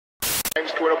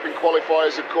Games coming up in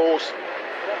qualifiers, of course,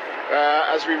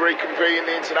 as we reconvene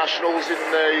the internationals in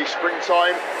the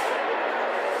springtime.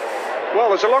 Well,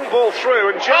 there's a long ball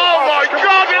through, and oh my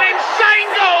God, an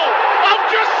insane goal! I've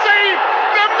just seen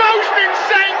the most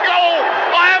insane goal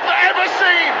I have ever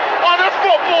seen on a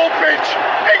football pitch.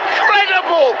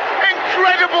 Incredible,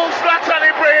 incredible Zlatan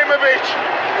Ibrahimovic.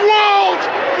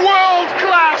 World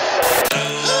class.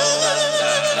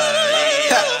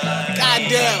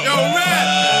 Goddamn. Yo, Rep.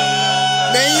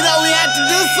 Man, you know we have to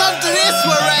do something this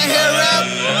one right here, Rep.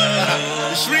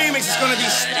 This remix is gonna be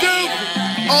stupid.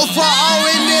 0 for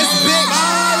 0 in this bitch.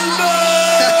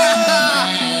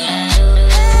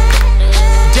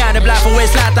 Down the block for where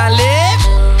Zlatan live.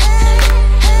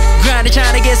 Grinding,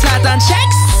 trying to get Zlatan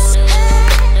checks.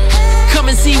 Come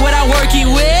and see what I'm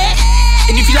working with.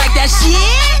 And if you like that shit,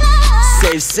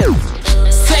 save,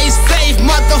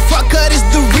 motherfucker, this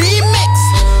the remix.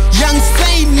 Young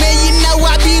Saint, man, you know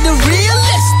I be the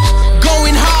realist.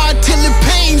 Going hard till it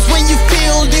pains when you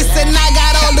feel this. And I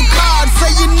got all the cards, so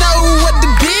you know what the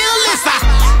deal is. I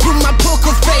put my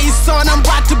poker face on, I'm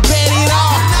about to bet it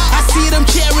all. I see them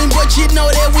cheering, but you know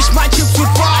they wish my chips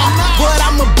would fall. But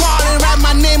I'm a ball and write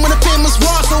my name on the famous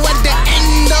wall. So at the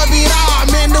end of it all,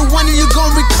 man, the one you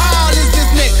gon' recall is this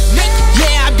Nick.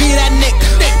 Yeah, I be that Nick.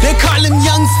 They call him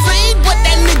Young Saint, but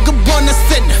that nigga born a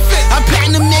sinner. I plan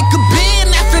to make a big,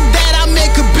 and after that I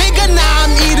make a bigger. Now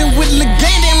I'm eating with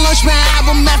Legend and launch my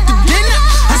album after dinner.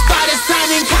 I started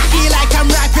sounding cocky like I'm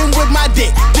rapping with my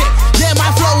dick. Yeah, my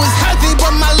flow is healthy,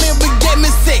 but my lyric get me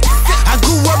sick. I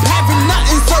grew up having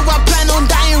nothing, so I plan on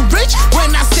dying rich. When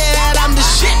I say that I'm the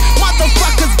shit,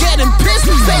 motherfuckers getting pissed.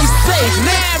 Stay safe,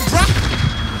 man, bro.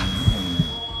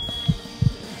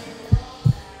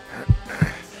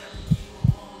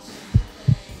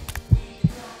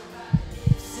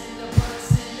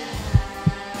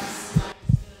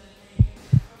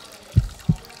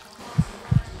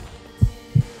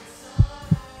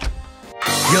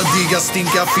 Jag diggar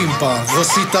stinka fimpar och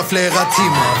sitta flera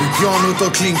timmar vid pianot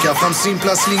och klinka fram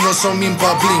simpla slingor som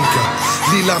impar blinkar.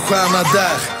 Lilla stjärna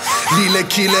där, lille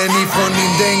killen ifrån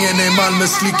Lindängen är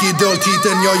Malmös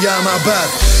flickidol-titeln jag gärna bär.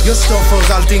 Jag står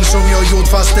för allting som jag gjort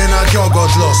fastän att jag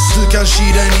gått loss. Du kan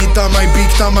skiden hitta mig,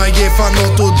 bikta mig, ge fan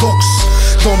ortodox.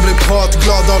 De blev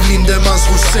pratglad av Lindemans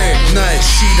rosé. Nej,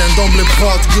 skiden, de blev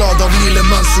pratglad av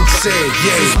Lillemans succé.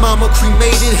 His mama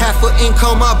cremated, half her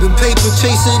income I've been paper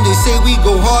chasing. They say we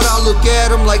go hard, I look at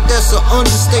them like that's an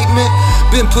understatement.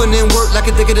 Been putting in work like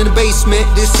a decade in the basement.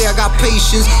 They say I got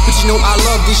patience, but you know I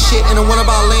love this shit. And I want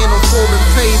about laying on foreign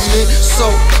pavement. So,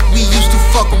 we used to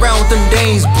fuck around with them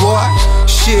dames, boy.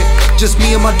 Shit, just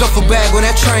me and my duffel bag on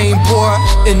that train, boy.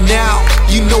 And now,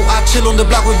 you know I chill on the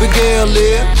block with Big L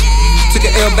live. Took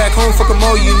an L back home, fuck 'em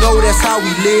all, you know that's how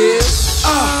we live.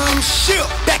 Shit,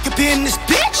 back up in this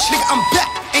bitch. Nigga, I'm back,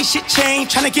 ain't shit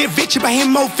changed. Tryna get rich,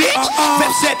 Ibrahimovic.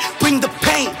 Rep said, bring the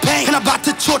pain. And I'm about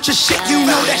to torture shit, you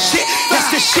know that shit.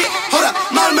 That's the shit, hold up,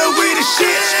 Malmö, we the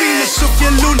shit. Screaming,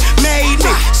 Sufjalun made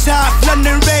me. South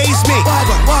London raised me.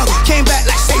 Came back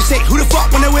like safe, who the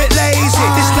fuck when they went lazy?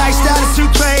 This lifestyle is too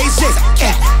crazy.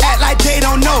 Act like they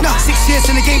don't know. 6 years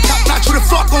in the game, top notch, who the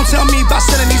fuck gon' tell me about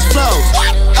selling these flows?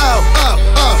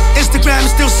 Instagram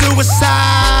is still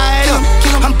suicidal.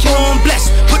 I'm born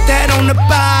blessed, put that on the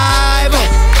Bible.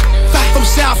 From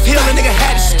South Hill, a nigga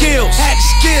had the skills.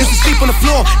 Used to sleep on the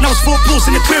floor, now it's 4 pools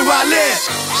in the crib where I live.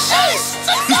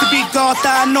 Used to be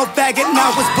Gartha, no faggot,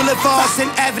 now it's boulevards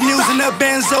and avenues in the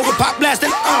Benzo with pop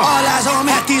blasting. All eyes on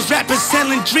me. At these rappers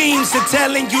selling dreams and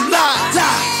telling you lies.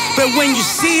 But when you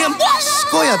see them,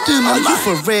 skoja du man, you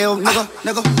for real,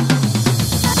 nigga.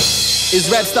 It's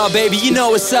Rebstar, baby, you know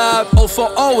what's up. 0 for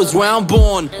 0 is where I'm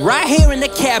born, right here in the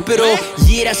capital.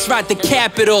 Yeah, that's right, the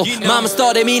capital. Mama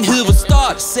started min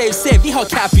huvudstad. Save, vi har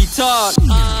kapital.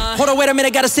 Hold on, wait a minute,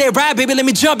 I gotta say it right, baby. Let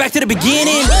me jump back to the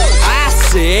beginning. I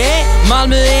said,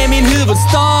 Malmö är min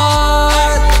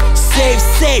huvudstad.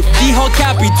 Save, vi har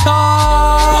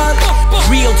kapital.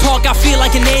 Real talk, I feel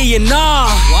like an A&R.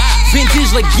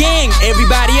 Vintage like gang,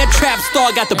 everybody a trap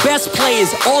star. Got the best players,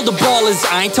 all the ballers.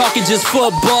 I ain't talking just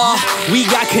football. We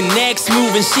got connects,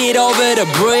 moving shit over the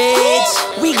bridge.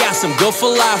 We got some good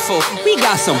falafel, we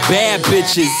got some bad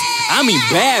bitches. I mean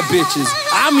bad bitches,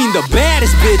 I mean the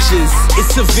baddest bitches.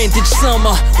 It's a vintage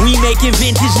summer, we making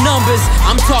vintage numbers.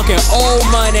 I'm talking old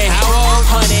money, how old?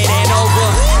 100 and over.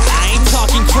 I ain't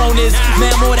talking kronas,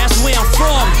 man, more that's where I'm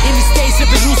from. In the States,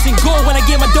 sipping Rosengård. When I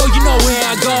get my dough, you know where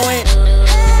I'm going.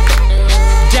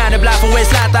 Down the block from where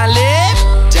Zlatan live.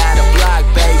 Down the block,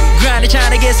 baby. Grinding,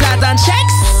 trying to get Zlatan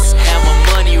checks. Have my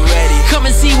money ready. Come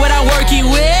and see what I'm working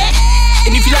with.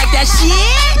 And if you like that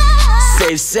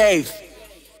shit, save.